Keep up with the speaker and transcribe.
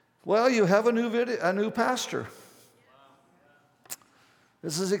Well, you have a new pastor.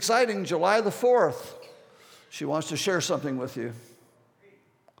 This is exciting. July the 4th. She wants to share something with you.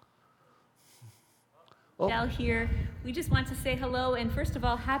 Michelle here. We just want to say hello, and first of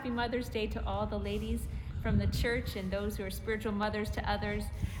all, happy Mother's Day to all the ladies from the church and those who are spiritual mothers to others.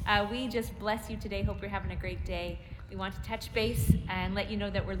 We just bless you today. Hope you're having a great day. We want to touch base and let you know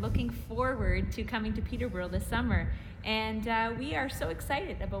that we're looking forward to coming to Peterborough this summer. And we are so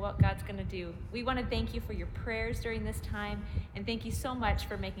excited about what God's going to do. We want to thank you for your prayers during this time, and thank you so much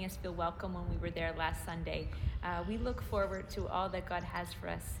for making us feel welcome when we were there last Sunday. We look forward to all that God has for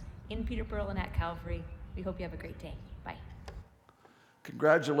us in Peterborough and at Calvary. We hope you have a great day. Bye.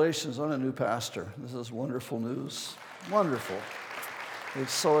 Congratulations on a new pastor. This is wonderful news. Wonderful.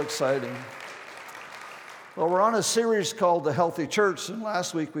 It's so exciting. Well, we're on a series called The Healthy Church, and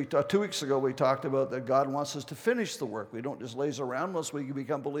last week, 2 weeks ago, we talked about that God wants us to finish the work. We don't just laze around once we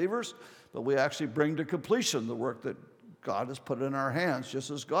become believers, but we actually bring to completion the work that God has put in our hands,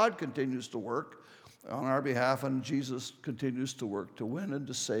 just as God continues to work on our behalf, and Jesus continues to work to win and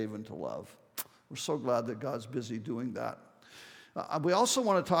to save and to love. We're so glad that God's busy doing that. We also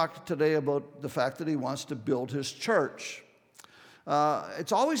want to talk today about the fact that he wants to build his church.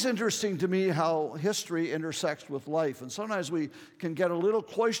 It's always interesting to me how history intersects with life. And sometimes we can get a little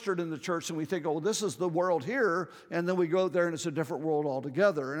cloistered in the church and we think, oh, this is the world here. And then we go there and it's a different world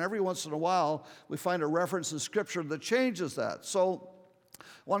altogether. And every once in a while, we find a reference in Scripture that changes that. So I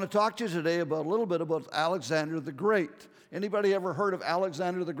want to talk to you today about a little bit about Alexander the Great. Anybody ever heard of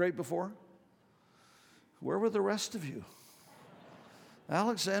Alexander the Great before? Where were the rest of you?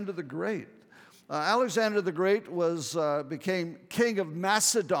 Alexander the Great. Alexander the Great became king of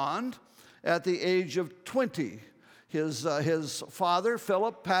Macedon at the age of 20. His father,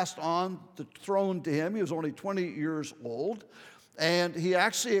 Philip, passed on the throne to him. He was only 20 years old. And he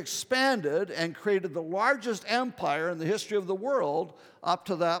actually expanded and created the largest empire in the history of the world up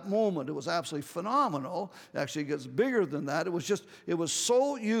to that moment. It was absolutely phenomenal. Actually, it gets bigger than that. It was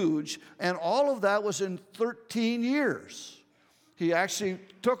so huge, and all of that was in 13 years. He actually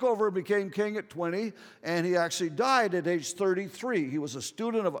took over and became king at 20, and he actually died at age 33. He was a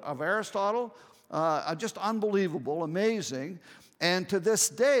student of Aristotle, just unbelievable, amazing. And to this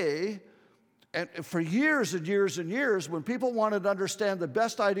day, and for years and years and years, when people wanted to understand the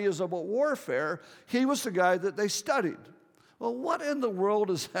best ideas about warfare, he was the guy that they studied. Well, what in the world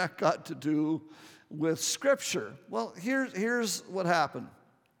has that got to do with Scripture? Well, here's what happened.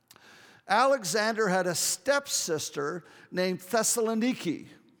 Alexander had a stepsister named Thessaloniki.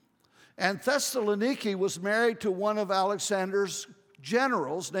 And Thessaloniki was married to one of Alexander's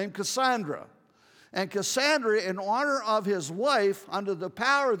generals named Cassandra. And Cassandra, in honor of his wife, under the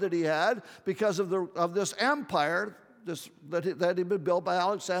power that he had because of this empire that had been built by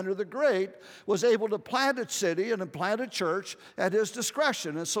Alexander the Great, was able to plant a city and plant a church at his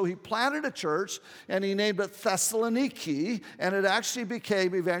discretion. And so he planted a church, and he named it Thessaloniki, and it actually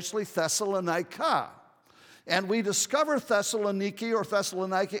became eventually Thessalonica. And we discover Thessaloniki or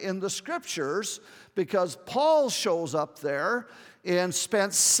Thessalonica in the Scriptures because Paul shows up there and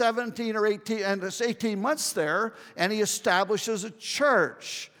spent 18 months there, and he establishes a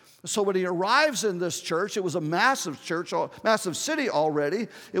church. So when he arrives in this church, it was a massive church, massive city already.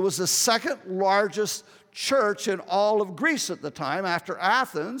 It was the second largest church in all of Greece at the time, after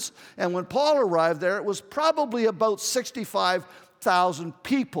Athens. And when Paul arrived there, it was probably about 65,000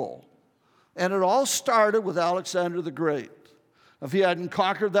 people. And it all started with Alexander the Great. If he hadn't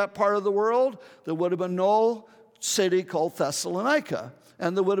conquered that part of the world, there would have been no city called Thessalonica.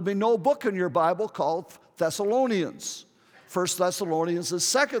 And there would have been no book in your Bible called Thessalonians. 1 Thessalonians and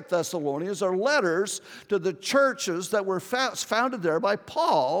 2 Thessalonians are letters to the churches that were founded there by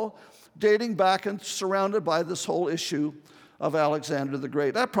Paul, dating back and surrounded by this whole issue of Alexander the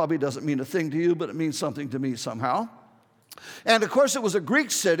Great. That probably doesn't mean a thing to you, but it means something to me somehow. And of course, it was a Greek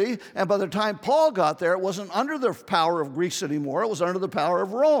city, and by the time Paul got there, it wasn't under the power of Greece anymore. It was under the power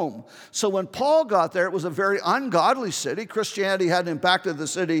of Rome. So when Paul got there, it was a very ungodly city. Christianity hadn't impacted the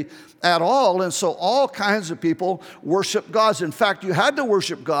city at all, and so all kinds of people worshiped gods. In fact, you had to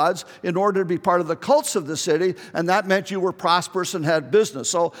worship gods in order to be part of the cults of the city, and that meant you were prosperous and had business.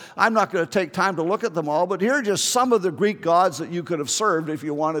 So I'm not going to take time to look at them all, but here are just some of the Greek gods that you could have served if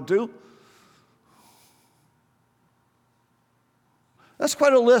you wanted to. That's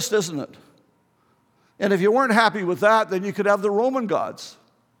quite a list, isn't it? And if you weren't happy with that, then you could have the Roman gods.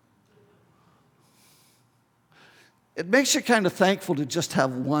 It makes you kind of thankful to just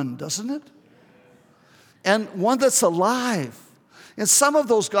have one, doesn't it? And one that's alive. And some of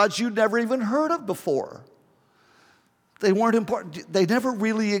those gods you'd never even heard of before. They weren't important. They never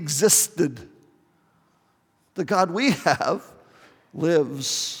really existed. The God we have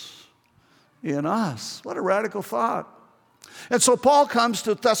lives in us. What a radical thought. And so Paul comes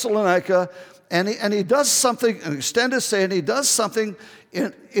to Thessalonica, and he does something, an extended stay, and he does something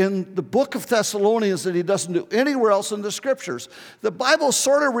in the book of Thessalonians that he doesn't do anywhere else in the Scriptures. The Bible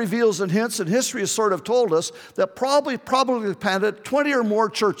sort of reveals and hints, and history has sort of told us that probably planted 20 or more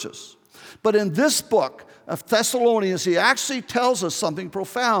churches. But in this book of Thessalonians, he actually tells us something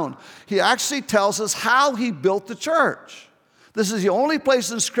profound. He actually tells us how he built the church. This is the only place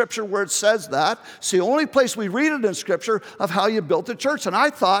in Scripture where it says that. It's the only place we read it in Scripture of how you built the church. And I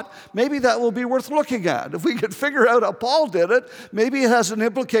thought maybe that will be worth looking at. If we could figure out how Paul did it, maybe it has an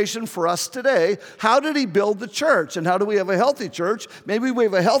implication for us today. How did he build the church? And how do we have a healthy church? Maybe we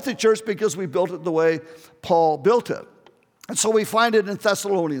have a healthy church because we built it the way Paul built it. And so we find it in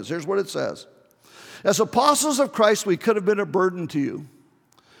Thessalonians. Here's what it says. As apostles of Christ, we could have been a burden to you.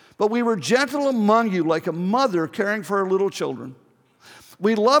 But we were gentle among you like a mother caring for her little children.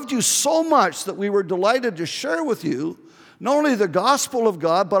 We loved you so much that we were delighted to share with you not only the gospel of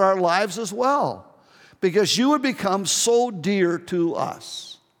God, but our lives as well, because you had become so dear to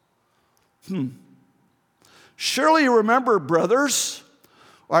us. Surely you remember, brothers,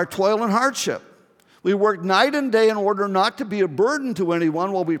 our toil and hardship. We worked night and day in order not to be a burden to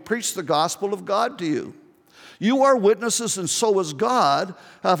anyone while we preached the gospel of God to you. You are witnesses, and so is God,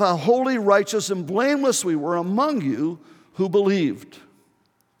 of how holy, righteous, and blameless we were among you who believed.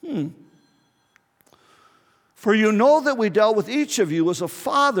 For you know that we dealt with each of you as a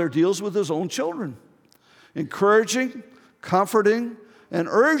father deals with his own children, encouraging, comforting, and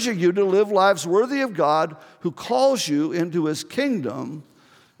urging you to live lives worthy of God who calls you into his kingdom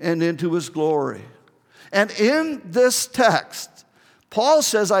and into his glory. And in this text, Paul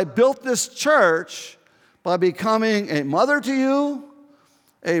says, I built this church by becoming a mother to you,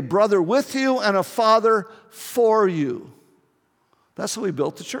 a brother with you, and a father for you. That's how we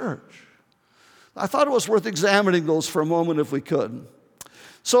built the church. I thought it was worth examining those for a moment if we could.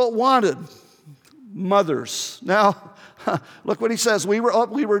 So it wanted mothers. Now, look what he says. We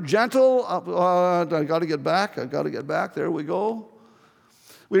were gentle. I got to get back. There we go.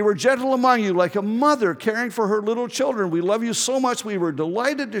 We were gentle among you like a mother caring for her little children. We love you so much. We were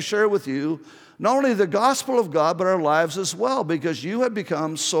delighted to share with you not only the gospel of God, but our lives as well, because you have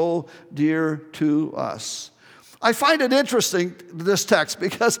become so dear to us. I find it interesting, this text,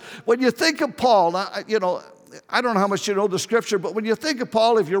 because when you think of Paul, I don't know how much you know the Scripture, but when you think of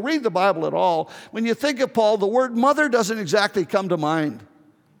Paul, if you read the Bible at all, when you think of Paul, the word mother doesn't exactly come to mind.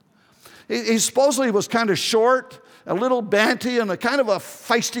 He supposedly was kind of short, a little banty, and a kind of a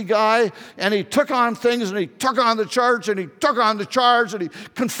feisty guy, and he took on things, and he took on the church, and he took on the charge, and he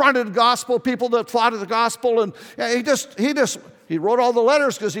confronted the gospel, people that fought the gospel, and he wrote all the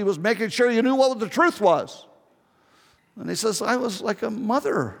letters because he was making sure you knew what the truth was. And he says, I was like a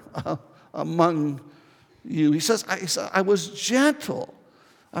mother among you. He says, I was gentle.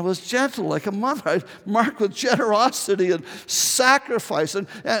 I was gentle like a mother. I marked with generosity and sacrifice.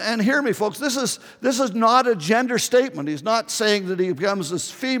 And hear me, folks, this is not a gender statement. He's not saying that he becomes this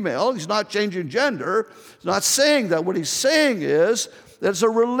female. He's not changing gender. He's not saying that. What he's saying is that it's a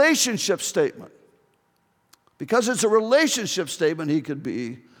relationship statement. Because it's a relationship statement, he could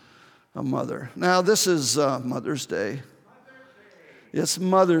be a mother. Now, this is Mother's Day. It's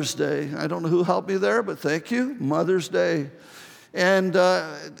Mother's Day. I don't know who helped me there, but thank you. Mother's Day. And,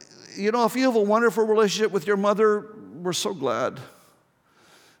 if you have a wonderful relationship with your mother, we're so glad.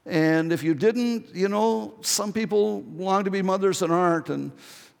 And if you didn't, some people long to be mothers and aren't. And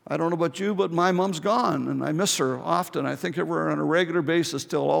I don't know about you, but my mom's gone, and I miss her often. I think of her on a regular basis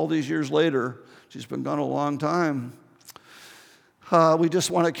till all these years later. She's been gone a long time. We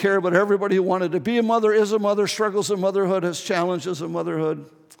just want to care about everybody who wanted to be a mother, is a mother, struggles in motherhood, has challenges in motherhood.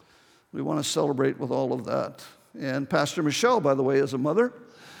 We want to celebrate with all of that. And Pastor Michelle, by the way, is a mother.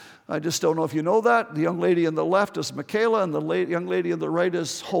 I just don't know if you know that. The young lady on the left is Michaela, and the young lady on the right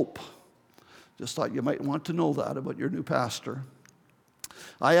is Hope. Just thought you might want to know that about your new pastor.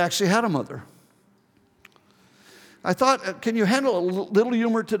 I actually had a mother. I thought, can you handle a little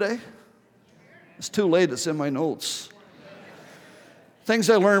humor today? It's too late. It's in my notes. Things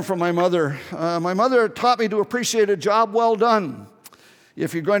I learned from my mother. My mother taught me to appreciate a job well done.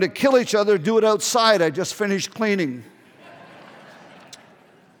 If you're going to kill each other, do it outside. I just finished cleaning.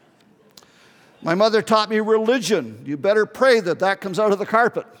 My mother taught me religion. You better pray that comes out of the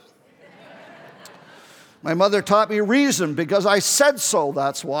carpet. My mother taught me reason because I said so,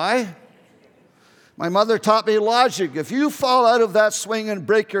 that's why. My mother taught me logic. If you fall out of that swing and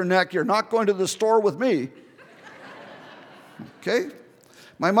break your neck, you're not going to the store with me. Okay?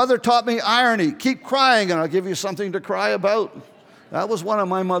 My mother taught me irony. Keep crying and I'll give you something to cry about. That was one of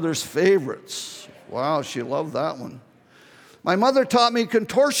my mother's favorites. Wow, she loved that one. My mother taught me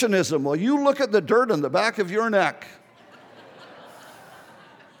contortionism. Well, you look at the dirt on the back of your neck.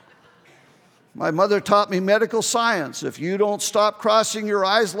 My mother taught me medical science. If you don't stop crossing your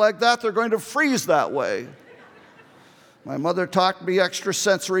eyes like that, they're going to freeze that way. My mother taught me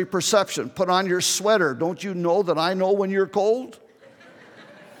extrasensory perception. Put on your sweater. Don't you know that I know when you're cold?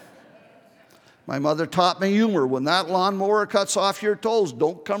 My mother taught me humor. When that lawnmower cuts off your toes,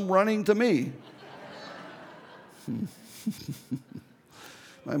 don't come running to me.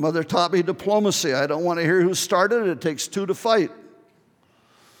 My mother taught me diplomacy. I don't want to hear who started it. It takes two to fight.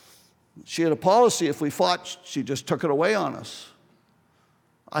 She had a policy, if we fought, she just took it away on us.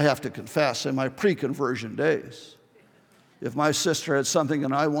 I have to confess, in my pre-conversion days, if my sister had something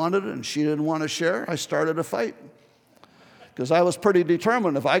and I wanted it and she didn't want to share, I started a fight. Because I was pretty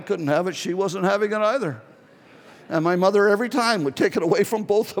determined. If I couldn't have it, she wasn't having it either. And my mother every time would take it away from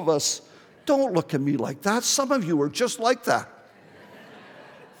both of us. Don't look at me like that. Some of you are just like that.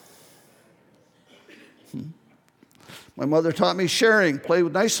 My mother taught me sharing. Play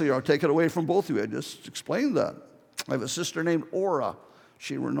nicely or I'll take it away from both of you. I just explained that. I have a sister named Ora.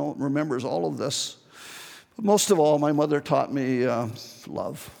 She remembers all of this. But most of all, my mother taught me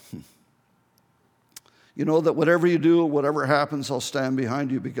love. You know that whatever you do, whatever happens, I'll stand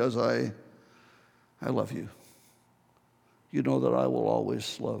behind you because I love you. You know that I will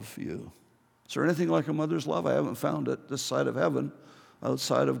always love you. Is there anything like a mother's love? I haven't found it this side of heaven,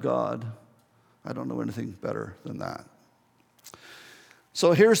 outside of God. I don't know anything better than that.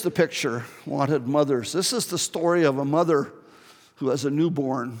 So here's the picture, wanted mothers. This is the story of a mother who has a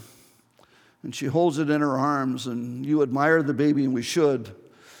newborn, and she holds it in her arms, and you admire the baby, and we should.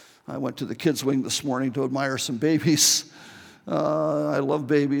 I went to the kids' wing this morning to admire some babies. I love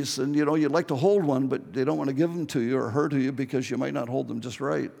babies, and you know, you'd like to hold one, but they don't want to give them to you or her to you because you might not hold them just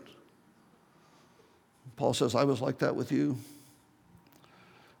right. Paul says, I was like that with you.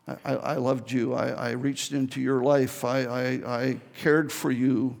 I loved you. I reached into your life. I cared for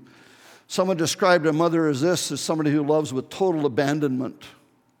you. Someone described a mother as this, as somebody who loves with total abandonment.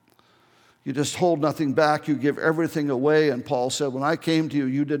 You just hold nothing back. You give everything away. And Paul said, when I came to you,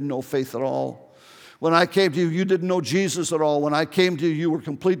 you didn't know faith at all. When I came to you, you didn't know Jesus at all. When I came to you, you were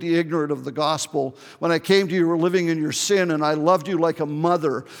completely ignorant of the gospel. When I came to you, you were living in your sin, and I loved you like a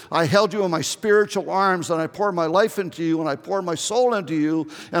mother. I held you in my spiritual arms, and I poured my life into you, and I poured my soul into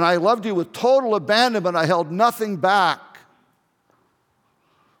you, and I loved you with total abandonment. I held nothing back.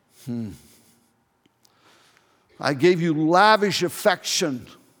 I gave you lavish affection.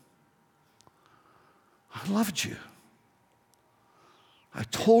 I loved you. I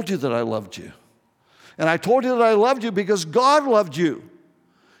told you that I loved you. And I told you that I loved you because God loved you.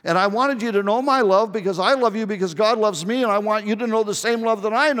 And I wanted you to know my love because I love you because God loves me, and I want you to know the same love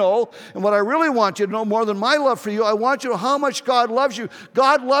that I know. And what I really want you to know more than my love for you, I want you to know how much God loves you.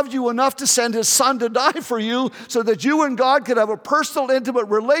 God loved you enough to send his son to die for you so that you and God could have a personal, intimate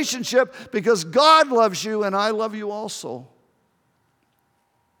relationship because God loves you and I love you also.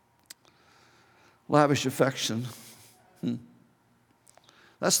 Lavish affection.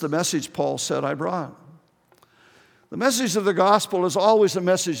 That's the message Paul said I brought. The message of the gospel is always a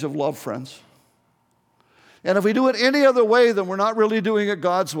message of love, friends. And if we do it any other way, then we're not really doing it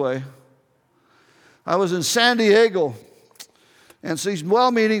God's way. I was in San Diego, and these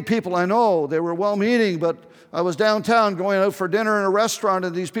well-meaning people, I know, they were well-meaning, but I was downtown going out for dinner in a restaurant,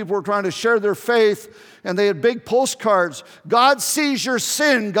 and these people were trying to share their faith, and they had big postcards. God sees your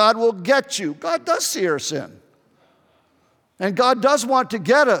sin. God will get you. God does see our sin. And God does want to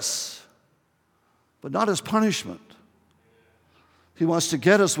get us, but not as punishment. He wants to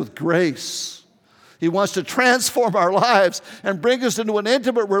get us with grace. He wants to transform our lives and bring us into an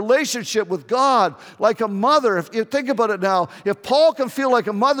intimate relationship with God like a mother. If you think about it now, if Paul can feel like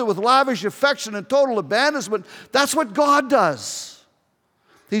a mother with lavish affection and total abandonment, that's what God does.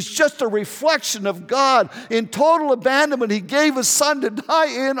 He's just a reflection of God. In total abandonment, he gave his son to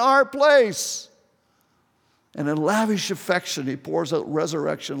die in our place. And in lavish affection, he pours out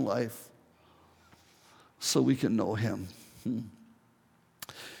resurrection life so we can know him.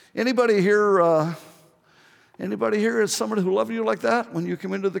 Anybody here is somebody who loved you like that when you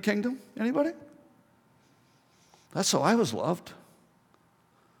come into the kingdom? Anybody? That's how I was loved.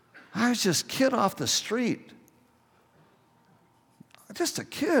 I was just a kid off the street. Just a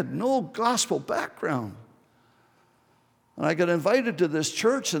kid, no gospel background. And I got invited to this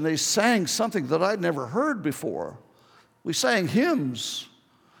church, and they sang something that I'd never heard before. We sang hymns.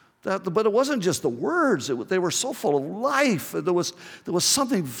 But it wasn't just the words. They were so full of life. There was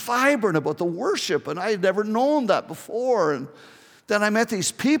something vibrant about the worship, and I had never known that before. And then I met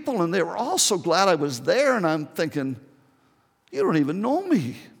these people, and they were all so glad I was there, and I'm thinking, you don't even know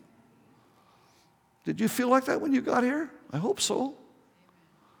me. Did you feel like that when you got here? I hope so.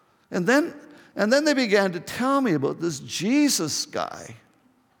 And then they began to tell me about this Jesus guy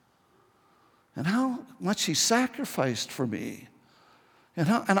and how much he sacrificed for me.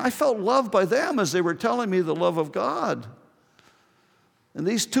 And I felt loved by them as they were telling me the love of God. And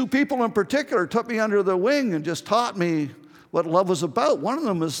these two people in particular took me under their wing and just taught me what love was about. One of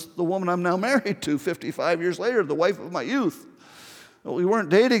them is the woman I'm now married to 55 years later, the wife of my youth. Well, we weren't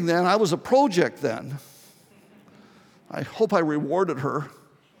dating then. I was a project then. I hope I rewarded her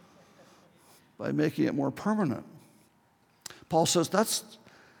by making it more permanent. Paul says, that's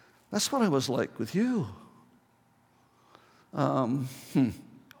what I was like with you.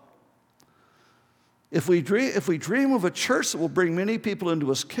 If we dream of a church that will bring many people into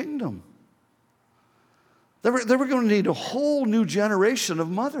his kingdom, then we're going to need a whole new generation of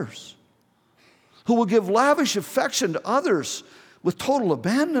mothers who will give lavish affection to others with total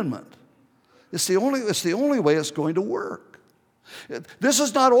abandonment. It's the only way it's going to work. This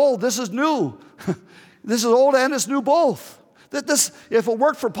is not old, this is new. This is old and it's new both. If it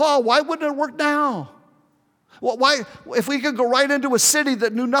worked for Paul, why wouldn't it work now? Well, why, if we could go right into a city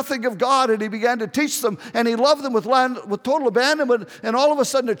that knew nothing of God and he began to teach them and he loved them with total abandonment, and all of a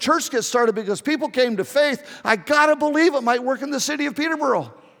sudden a church gets started because people came to faith, I gotta believe it might work in the city of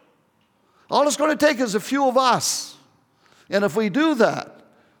Peterborough. All it's going to take is a few of us. And if we do that,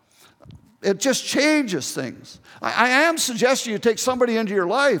 it just changes things. I am suggesting you take somebody into your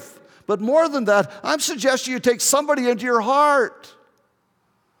life, but more than that, I'm suggesting you take somebody into your heart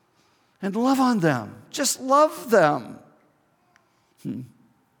and love on them. Just love them.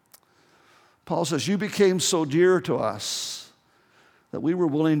 Paul says, you became so dear to us that we were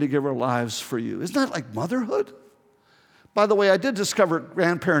willing to give our lives for you. Isn't that like motherhood? By the way, I did discover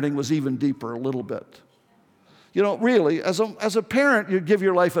grandparenting was even deeper a little bit. You know, really, as a parent, you give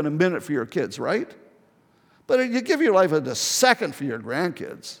your life in a minute for your kids, right? But you give your life in a second for your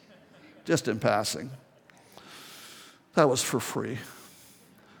grandkids, just in passing. That was for free.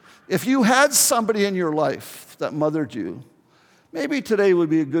 If you had somebody in your life that mothered you, maybe today would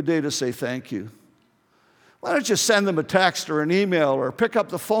be a good day to say thank you. Why don't you send them a text or an email or pick up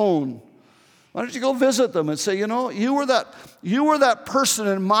the phone? Why don't you go visit them and say, you know, you were that person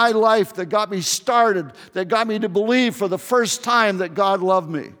in my life that got me started, that got me to believe for the first time that God loved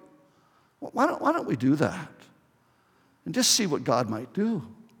me. Why don't we do that? And just see what God might do.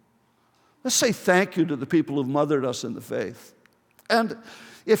 Let's say thank you to the people who've mothered us in the faith. And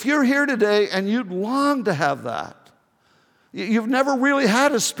if you're here today and you'd long to have that, you've never really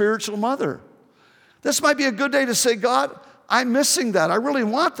had a spiritual mother, this might be a good day to say, God, I'm missing that. I really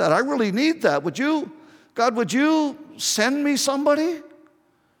want that. I really need that. Would you send me somebody?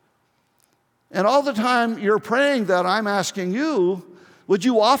 And all the time you're praying that, I'm asking you, would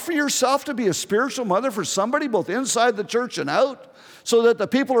you offer yourself to be a spiritual mother for somebody both inside the church and out, so that the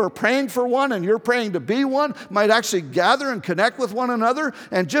people who are praying for one and you're praying to be one might actually gather and connect with one another,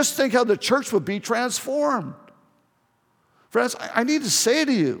 and just think how the church would be transformed. Friends, I need to say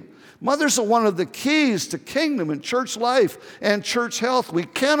to you, mothers are one of the keys to kingdom and church life and church health. We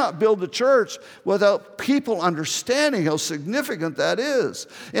cannot build the church without people understanding how significant that is.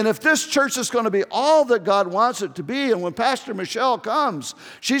 And if this church is going to be all that God wants it to be, and when Pastor Michelle comes,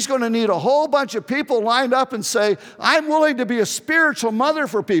 she's going to need a whole bunch of people lined up and say, I'm willing to be a spiritual mother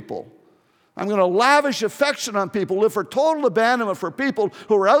for people. I'm going to lavish affection on people, live for total abandonment for people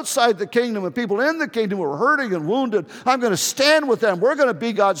who are outside the kingdom and people in the kingdom who are hurting and wounded. I'm going to stand with them. We're going to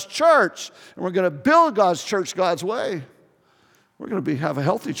be God's church, and we're going to build God's church God's way. We're going to have a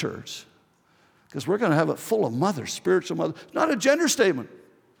healthy church because we're going to have it full of mothers, spiritual mothers. Not a gender statement.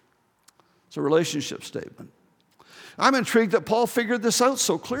 It's a relationship statement. I'm intrigued that Paul figured this out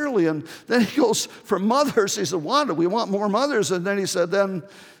so clearly, and then he goes for mothers. He said, we want more mothers, and then he said, then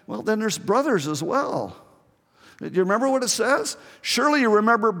there's brothers as well. Do you remember what it says? Surely you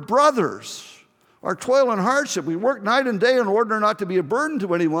remember brothers, our toil and hardship. We work night and day in order not to be a burden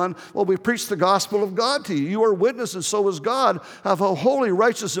to anyone while we preach the gospel of God to you. You are witness, and so is God, of how holy,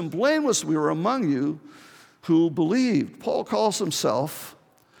 righteous, and blameless we were among you who believed. Paul calls himself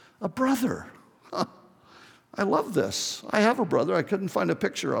a brother. I love this. I have a brother. I couldn't find a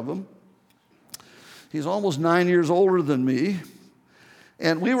picture of him. He's almost 9 years older than me.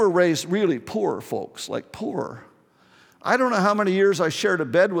 And we were raised really poor, folks, like poor. I don't know how many years I shared a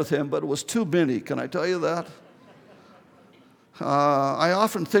bed with him, but it was too many. Can I tell you that? I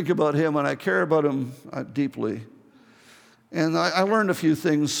often think about him, and I care about him deeply. And I learned a few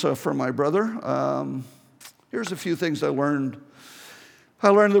things from my brother. Here's a few things I learned. I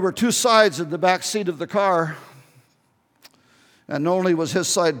learned there were two sides in the back seat of the car. And not only was his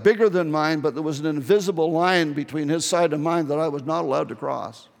side bigger than mine, but there was an invisible line between his side and mine that I was not allowed to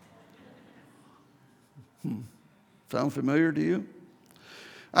cross. Sound familiar to you?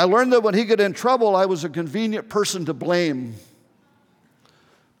 I learned that when he got in trouble, I was a convenient person to blame.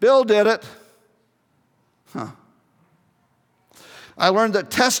 Bill did it. I learned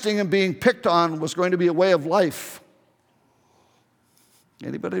that testing and being picked on was going to be a way of life.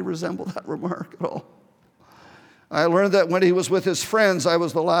 Anybody resemble that remark at all? I learned that when he was with his friends, I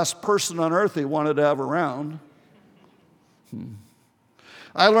was the last person on earth he wanted to have around.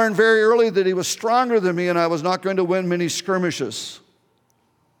 I learned very early that he was stronger than me and I was not going to win many skirmishes.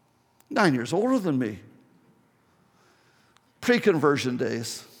 9 years older than me. Pre-conversion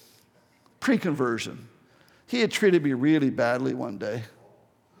days. Pre-conversion. He had treated me really badly one day.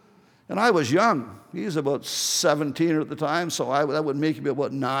 And I was young. He was about 17 at the time, so that would make him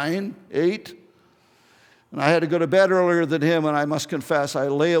about 9, 8. And I had to go to bed earlier than him, and I must confess, I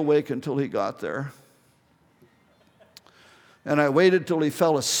lay awake until he got there. And I waited till he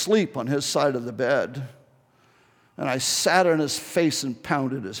fell asleep on his side of the bed. And I sat on his face and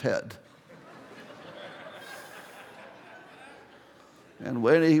pounded his head. And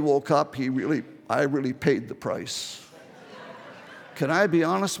when he woke up, I really paid the price. Can I be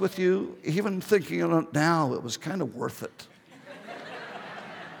honest with you? Even thinking on it now, it was kind of worth it.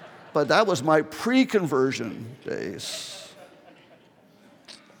 But that was my pre-conversion days.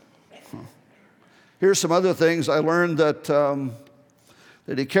 Here's some other things. I learned that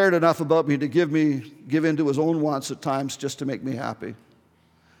he cared enough about me to give in to his own wants at times just to make me happy.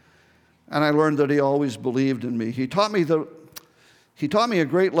 And I learned that he always believed in me. He taught me a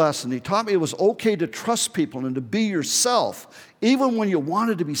great lesson. He taught me it was okay to trust people and to be yourself, even when you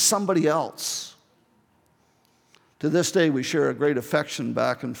wanted to be somebody else. To this day, we share a great affection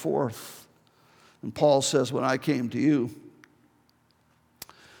back and forth. And Paul says, when I came to you,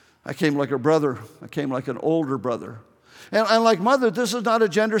 I came like a brother. I came like an older brother. And like mother, this is not a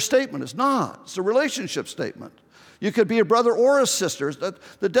gender statement. It's not. It's a relationship statement. You could be a brother or a sister.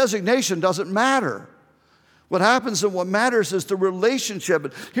 The designation doesn't matter. What happens and what matters is the relationship.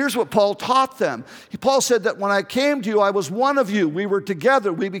 And here's what Paul taught them. Paul said that when I came to you, I was one of you. We were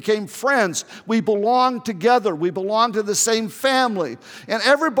together. We became friends. We belonged together. We belonged to the same family. And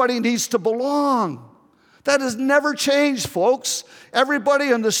everybody needs to belong. That has never changed, folks.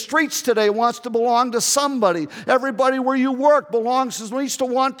 Everybody on the streets today wants to belong to somebody. Everybody where you work needs to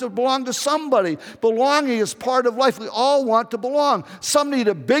want to belong to somebody. Belonging is part of life. We all want to belong. Some need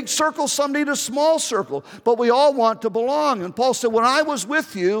a big circle, some need a small circle, but we all want to belong. And Paul said, when I was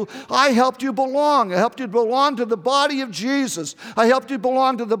with you, I helped you belong. I helped you belong to the body of Jesus. I helped you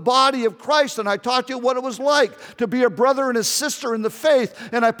belong to the body of Christ, and I taught you what it was like to be a brother and a sister in the faith,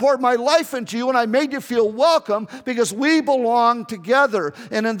 and I poured my life into you, and I made you feel welcome because we belong together.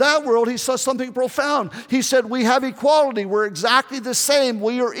 And in that world, he saw something profound. He said, we have equality. We're exactly the same.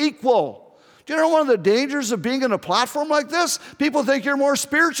 We are equal. Do you know one of the dangers of being in a platform like this? People think you're more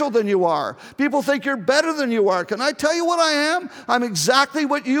spiritual than you are. People think you're better than you are. Can I tell you what I am? I'm exactly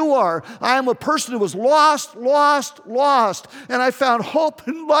what you are. I am a person who was lost. And I found hope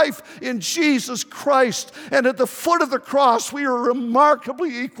and life in Jesus Christ. And at the foot of the cross, we are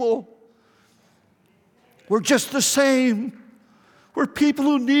remarkably equal. We're just the same. We're people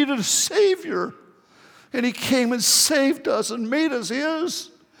who needed a Savior. And He came and saved us and made us His.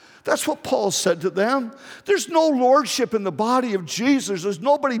 That's what Paul said to them. There's no lordship in the body of Jesus. There's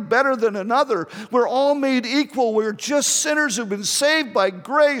nobody better than another. We're all made equal. We're just sinners who've been saved by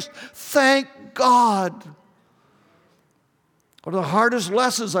grace. Thank God. One of the hardest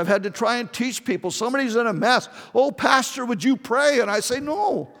lessons I've had to try and teach people. Somebody's in a mess. Oh, pastor, would you pray? And I say,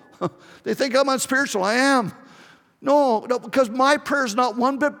 no. They think I'm unspiritual. I am. No, because my prayer is not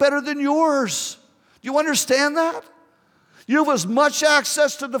one bit better than yours. Do you understand that? You have as much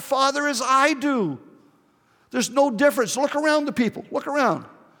access to the Father as I do. There's no difference. Look around the people. Look around.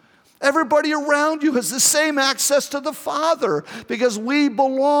 Everybody around you has the same access to the Father because we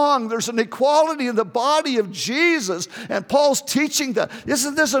belong. There's an equality in the body of Jesus, and Paul's teaching that.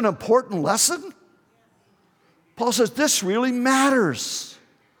 Isn't this an important lesson? Paul says this really matters.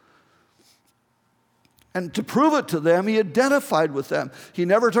 And to prove it to them, he identified with them. He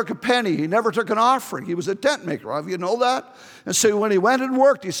never took a penny. He never took an offering. He was a tent maker. Have you know that? And so when he went and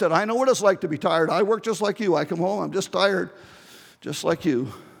worked, he said, I know what it's like to be tired. I work just like you. I come home, I'm just tired, just like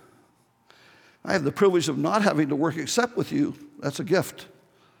you. I have the privilege of not having to work except with you. That's a gift.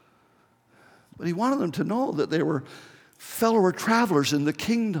 But he wanted them to know that they were fellow travelers in the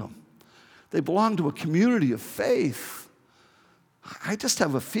kingdom. They belonged to a community of faith. I just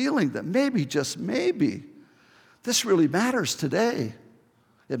have a feeling that maybe, just maybe, this really matters today.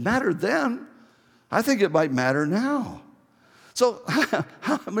 It mattered then. I think it might matter now. So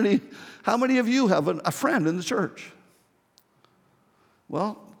how many of you have a friend in the church?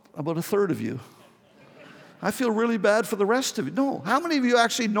 Well, about a third of you. I feel really bad for the rest of you. No, how many of you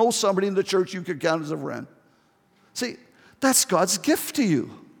actually know somebody in the church you could count as a friend? See, that's God's gift to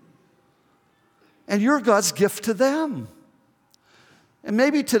you. And you're God's gift to them. And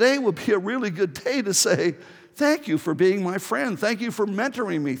maybe today would be a really good day to say, thank you for being my friend. Thank you for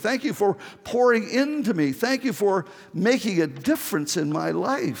mentoring me. Thank you for pouring into me. Thank you for making a difference in my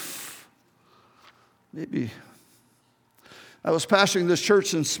life. Maybe. I was pastoring this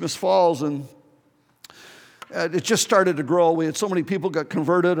church in Smith Falls, and it just started to grow. We had so many people got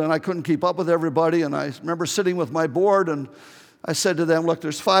converted, and I couldn't keep up with everybody. And I remember sitting with my board, and I said to them, look,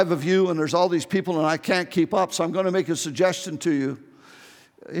 there's 5 of you, and there's all these people, and I can't keep up, so I'm going to make a suggestion to you.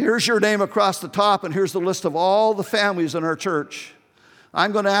 Here's your name across the top, and here's the list of all the families in our church.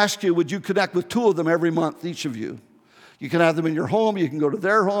 I'm going to ask you, would you connect with 2 of them every month, each of you? You can have them in your home. You can go to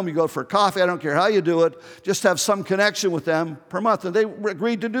their home. You go for coffee. I don't care how you do it. Just have some connection with them per month. And they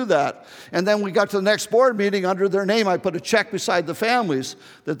agreed to do that. And then we got to the next board meeting. Under their name, I put a check beside the families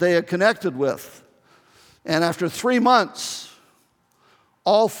that they had connected with. And after 3 months,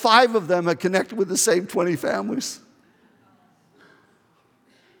 all 5 of them had connected with the same 20 families.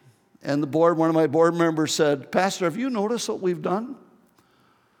 And one of my board members said, Pastor, have you noticed what we've done?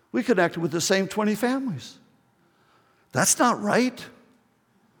 We connected with the same 20 families. That's not right.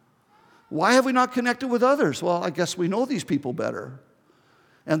 Why have we not connected with others? Well, I guess we know these people better.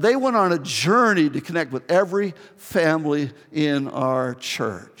 And they went on a journey to connect with every family in our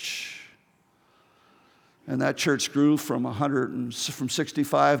church. And that church grew from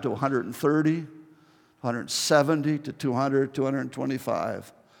 65 to 130, 170 to 200,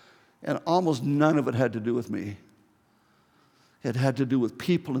 225. And almost none of it had to do with me. It had to do with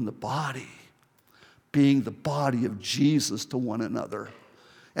people in the body, being the body of Jesus to one another,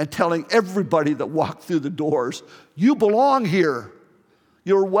 and telling everybody that walked through the doors, you belong here.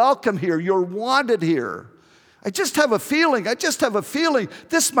 You're welcome here. You're wanted here. I just have a feeling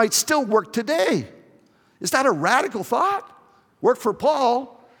this might still work today. Is that a radical thought? Worked for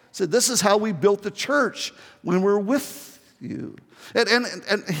Paul. Said, this is how we built the church when we're with you. And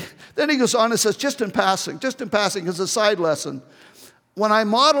then he goes on and says, just in passing, as a side lesson, when I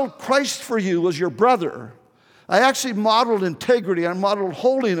modeled Christ for you as your brother, I actually modeled integrity. I modeled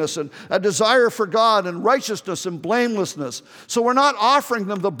holiness and a desire for God and righteousness and blamelessness. So we're not offering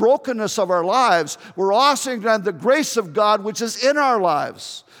them the brokenness of our lives. We're offering them the grace of God which is in our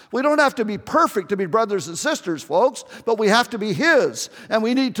lives. We don't have to be perfect to be brothers and sisters, folks, but we have to be His. And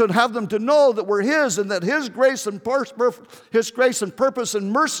we need to have them to know that we're His and that His grace and purpose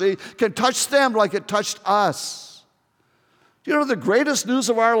and mercy can touch them like it touched us. Do you know the greatest news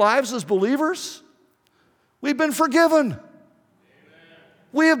of our lives as believers? We've been forgiven. Amen.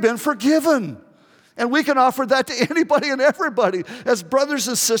 We have been forgiven. And we can offer that to anybody and everybody as brothers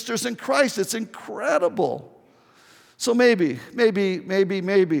and sisters in Christ. It's incredible. So maybe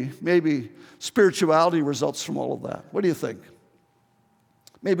spirituality results from all of that. What do you think?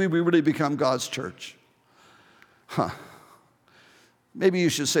 Maybe we really become God's church. Maybe you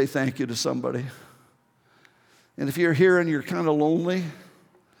should say thank you to somebody. And if you're here and you're kind of lonely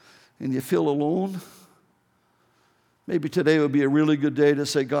and you feel alone, maybe today would be a really good day to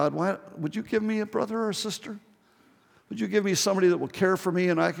say, God, would you give me a brother or a sister? Would you give me somebody that will care for me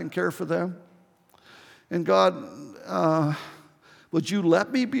and I can care for them? And God, would you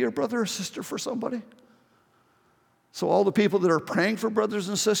let me be a brother or sister for somebody? So all the people that are praying for brothers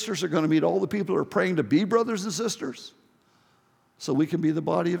and sisters are going to meet all the people who are praying to be brothers and sisters. So we can be the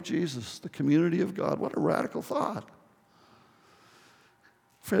body of Jesus, the community of God. What a radical thought.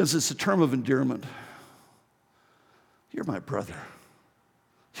 Friends, it's a term of endearment. You're my brother.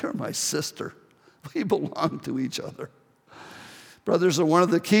 You're my sister. We belong to each other. Brothers are one of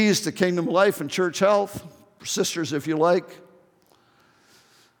the keys to kingdom life and church health. Sisters, if you like.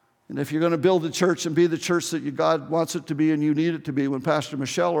 And if you're going to build a church and be the church that God wants it to be and you need it to be, when Pastor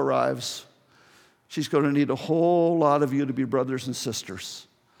Michelle arrives, she's going to need a whole lot of you to be brothers and sisters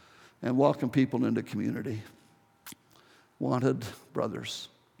and welcome people into community. Wanted brothers.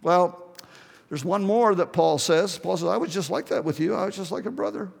 Well, there's one more that Paul says. Paul says, I was just like that with you. I was just like a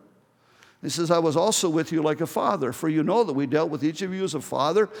brother. He says, I was also with you like a father, for you know that we dealt with each of you as a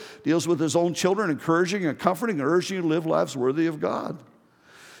father deals with his own children, encouraging and comforting and urging you to live lives worthy of God.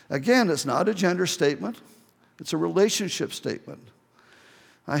 Again, it's not a gender statement. It's a relationship statement.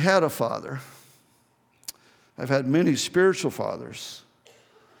 I had a father. I've had many spiritual fathers.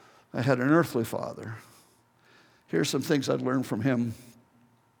 I had an earthly father. Here's some things I'd learned from him.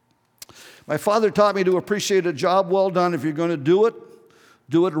 My father taught me to appreciate a job well done. If you're going to do it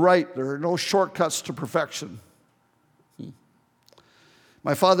right. There are no shortcuts to perfection.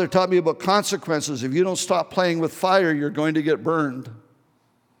 My father taught me about consequences. If you don't stop playing with fire, you're going to get burned.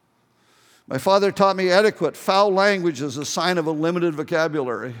 My father taught me etiquette. Foul language is a sign of a limited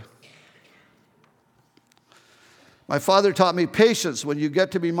vocabulary. My father taught me patience. When you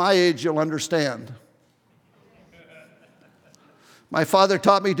get to be my age, you'll understand. My father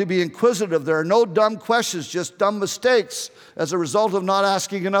taught me to be inquisitive. There are no dumb questions, just dumb mistakes as a result of not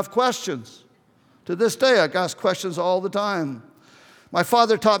asking enough questions. To this day, I ask questions all the time. My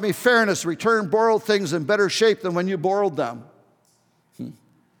father taught me fairness. Return borrowed things in better shape than when you borrowed them.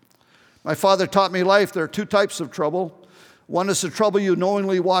 My father taught me life. There are two types of trouble. One is the trouble you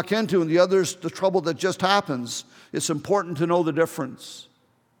knowingly walk into, and the other is the trouble that just happens. It's important to know the difference.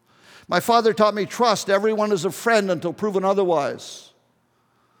 My father taught me trust. Everyone is a friend until proven otherwise.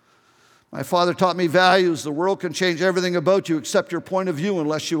 My father taught me values. The world can change everything about you except your point of view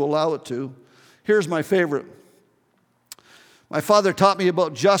unless you allow it to. Here's my favorite. My father taught me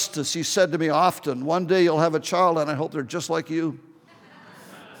about justice. He said to me often, one day you'll have a child and I hope they're just like you.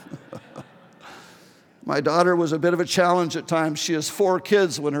 My daughter was a bit of a challenge at times. She has 4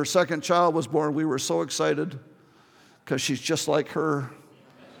 kids. When her second child was born, we were so excited because she's just like her.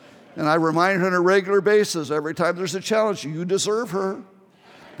 And I remind her on a regular basis, every time there's a challenge, you deserve her.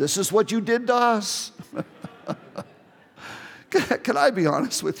 This is what you did to us. Can I be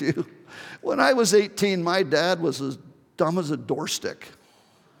honest with you? When I was 18, my dad was as dumb as a doorstick.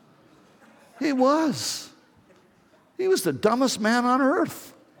 He was. He was the dumbest man on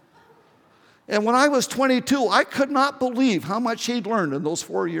earth. And when I was 22, I could not believe how much he'd learned in those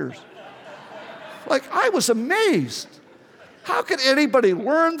 4 years. Like, I was amazed. How could anybody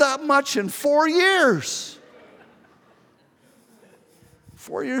learn that much in 4 years?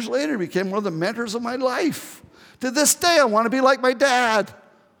 4 years later, he became one of the mentors of my life. To this day, I want to be like my dad.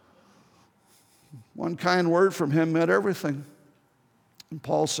 One kind word from him meant everything. And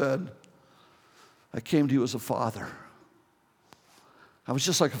Paul said, I came to you as a father. I was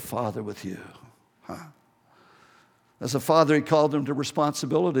just like a father with you. As a father, he called them to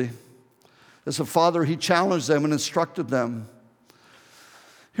responsibility. As a father, he challenged them and instructed them.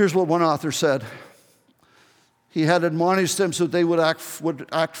 Here's what one author said. He had admonished them so they would act freely,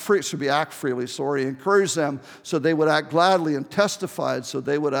 encouraged them so they would act gladly, and testified so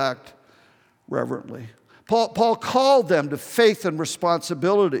they would act reverently. Paul called them to faith and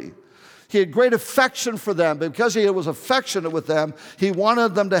responsibility. He had great affection for them. Because he was affectionate with them, he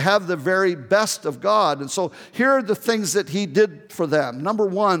wanted them to have the very best of God. And so here are the things that he did for them. Number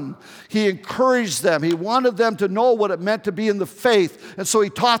one, he encouraged them. He wanted them to know what it meant to be in the faith. And so he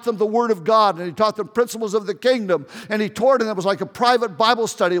taught them the Word of God, and he taught them principles of the kingdom. And he taught them, it was like a private Bible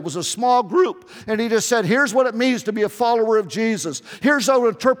study. It was a small group. And he just said, here's what it means to be a follower of Jesus. Here's how to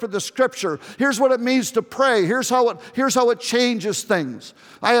interpret the Scripture. Here's what it means to pray. Here's how it changes things.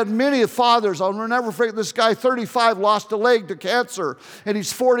 I had many fathers. I'll never forget this guy, 35, lost a leg to cancer. And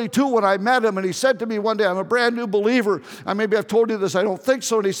he's 42 when I met him. And he said to me one day, I'm a brand new believer. Maybe I've told you this. I don't think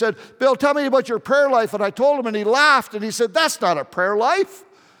so. And he said, Bill, tell me about your prayer life. And I told him, and he laughed. And he said, that's not a prayer life.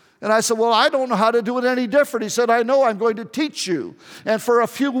 And I said, well, I don't know how to do it any different. He said, I know, I'm going to teach you. And for a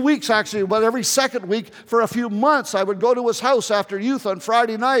few weeks, actually, but every second week, for a few months, I would go to his house after youth on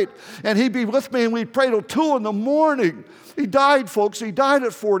Friday night. And he'd be with me, and we'd pray till 2 in the morning. He died, folks. He died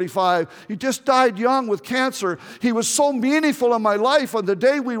at 45. He just died young with cancer. He was so meaningful in my life. On the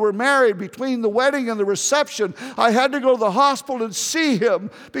day we were married, between the wedding and the reception, I had to go to the hospital and see him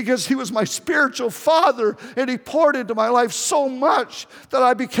because he was my spiritual father, and he poured into my life so much that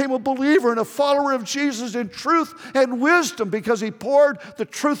I became a believer and a follower of Jesus in truth and wisdom because he poured the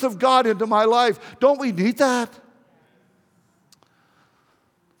truth of God into my life. Don't we need that?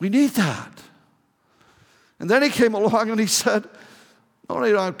 We need that. And then he came along and he said, I'm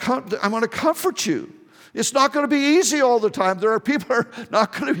going to comfort you. It's not going to be easy all the time. There are people who are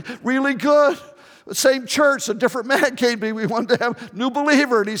not going to be really good. The same church, a different man came to me. We wanted to have a new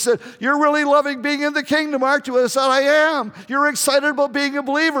believer. And he said, you're really loving being in the kingdom, aren't you? I said, I am. You're excited about being a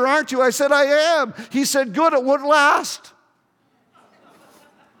believer, aren't you? I said, I am. He said, good, it wouldn't last.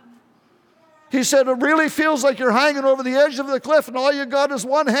 He said, it really feels like you're hanging over the edge of the cliff and all you got is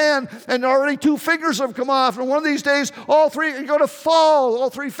one hand and already 2 fingers have come off. And one of these days, all 3 are going to fall. All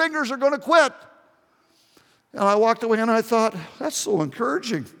 3 fingers are going to quit. And I walked away and I thought, that's so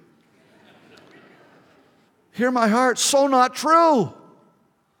encouraging. Hear my heart, so not true.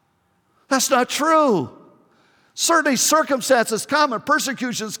 That's not true. Certainly circumstances come and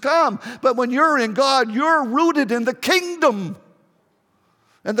persecutions come, but when you're in God, you're rooted in the kingdom.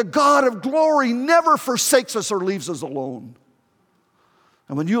 And the God of glory never forsakes us or leaves us alone.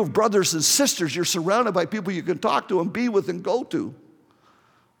 And when you have brothers and sisters, you're surrounded by people you can talk to and be with and go to.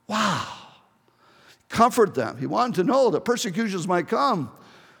 Wow. Comfort them. He wanted to know that persecutions might come.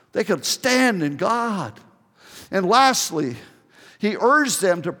 They could stand in God. And lastly, he urged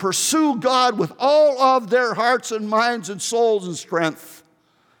them to pursue God with all of their hearts and minds and souls and strength.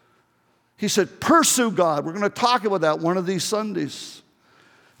 He said, pursue God. We're going to talk about that one of these Sundays.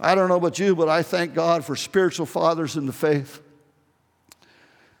 I don't know about you, but I thank God for spiritual fathers in the faith.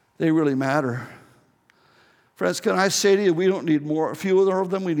 They really matter. Friends, can I say to you, we don't need more, a few of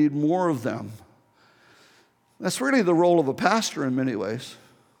them, we need more of them. That's really the role of a pastor in many ways.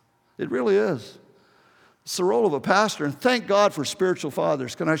 It really is. It's the role of a pastor, and thank God for spiritual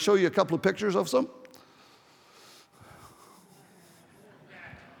fathers. Can I show you a couple of pictures of some?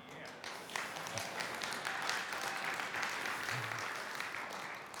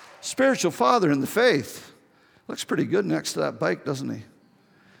 Spiritual father in the faith. Looks pretty good next to that bike, doesn't he?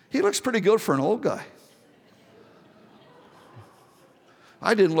 He looks pretty good for an old guy.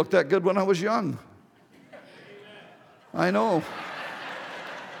 I didn't look that good when I was young. I know.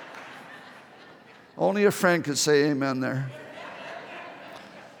 Only a friend could say amen there.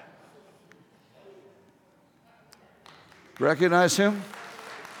 Recognize him?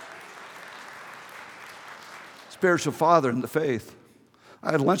 Spiritual father in the faith.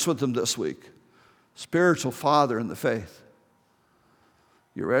 I had lunch with him this week. Spiritual father in the faith.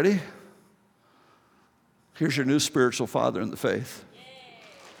 You ready? Here's your new spiritual father in the faith.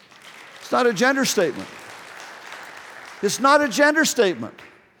 It's not a gender statement. It's not a gender statement.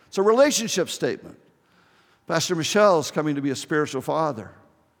 It's a relationship statement. Pastor Michelle is coming to be a spiritual father.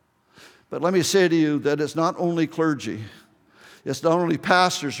 But let me say to you that it's not only clergy. It's not only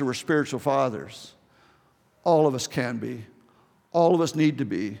pastors who are spiritual fathers. All of us can be. All of us need to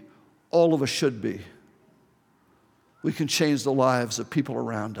be. All of us should be. We can change the lives of people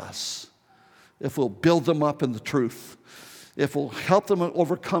around us if we'll build them up in the truth, if we'll help them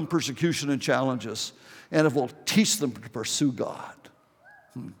overcome persecution and challenges, and if we'll teach them to pursue God.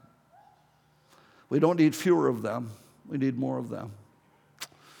 We don't need fewer of them. We need more of them.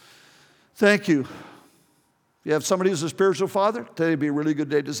 Thank you. If you have somebody who's a spiritual father, today would be a really good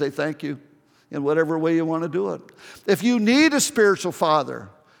day to say thank you in whatever way you want to do it. If you need a spiritual father,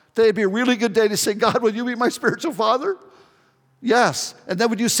 today would be a really good day to say, God, will you be my spiritual father? Yes. And then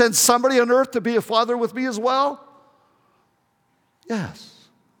would you send somebody on earth to be a father with me as well? Yes.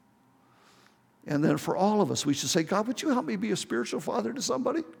 And then for all of us, we should say, God, would you help me be a spiritual father to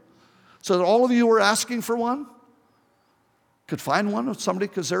somebody? So that all of you who are asking for one could find one with somebody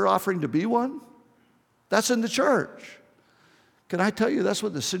because they're offering to be one. That's in the church. Can I tell you that's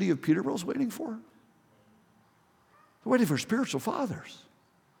what the city of Peterborough is waiting for? They're waiting for spiritual fathers.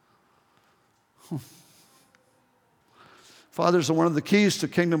 Fathers are one of the keys to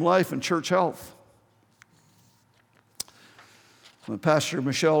kingdom life and church health. When Pastor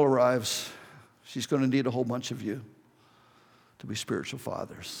Michelle arrives, she's going to need a whole bunch of you to be spiritual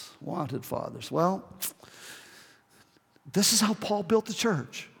fathers, wanted fathers. Well, this is how Paul built the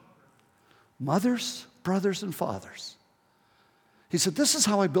church. Mothers, brothers, and fathers. He said, this is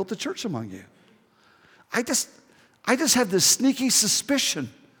how I built the church among you. I just have this sneaky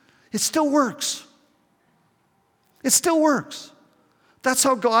suspicion. It still works. It still works. That's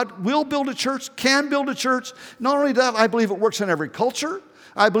how God will build a church, can build a church. Not only that, I believe it works in every culture.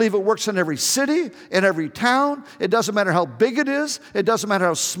 I believe it works in every city, in every town. It doesn't matter how big it is. It doesn't matter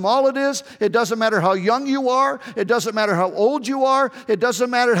how small it is. It doesn't matter how young you are. It doesn't matter how old you are. It doesn't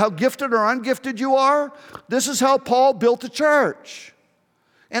matter how gifted or ungifted you are. This is how Paul built the church.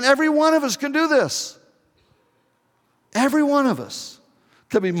 And every one of us can do this. Every one of us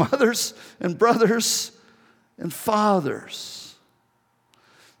can be mothers and brothers and fathers.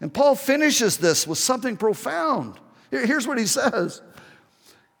 And Paul finishes this with something profound. Here's what he says.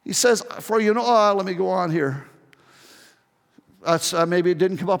 He says, for you know, let me go on here. Maybe it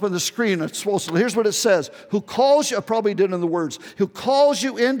didn't come up on the screen. It's supposed to. Here's what it says. Who calls you, I probably did in the words, who calls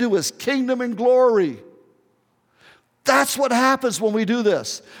you into his kingdom and glory. That's what happens when we do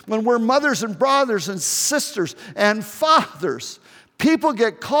this. When we're mothers and brothers and sisters and fathers, People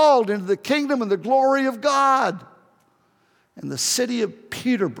get called into the kingdom and the glory of God. And the city of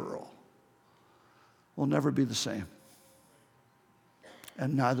Peterborough will never be the same.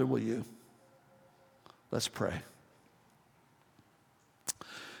 And neither will you. Let's pray.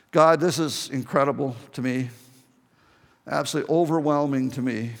 God, this is incredible to me, absolutely overwhelming to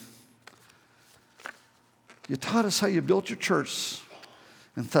me. You taught us how you built your church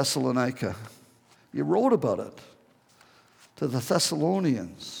in Thessalonica. You wrote about it to the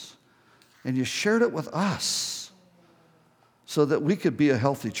Thessalonians, and you shared it with us so that we could be a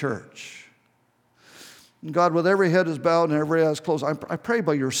healthy church. And God, with every head is bowed and every eye is closed, I pray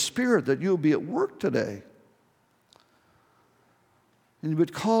by your Spirit that you will be at work today. And you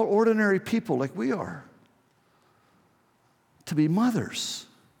would call ordinary people like we are to be mothers,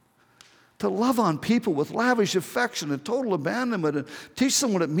 to love on people with lavish affection and total abandonment, and teach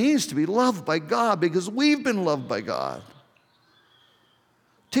them what it means to be loved by God because we've been loved by God.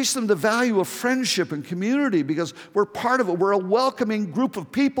 Teach them the value of friendship and community because we're part of it. We're a welcoming group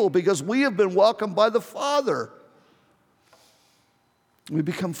of people because we have been welcomed by the Father. We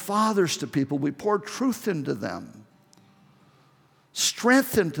become fathers to people. We pour truth into them,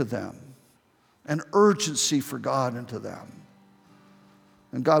 strength into them, and urgency for God into them.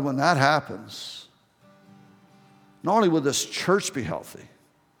 And God, when that happens, not only will this church be healthy,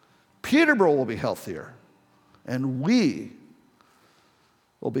 Peterborough will be healthier, and we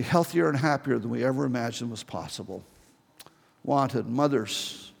will be healthier and happier than we ever imagined was possible. Wanted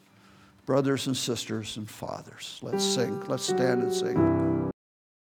mothers, brothers and sisters, and fathers. Let's sing. Let's stand and sing.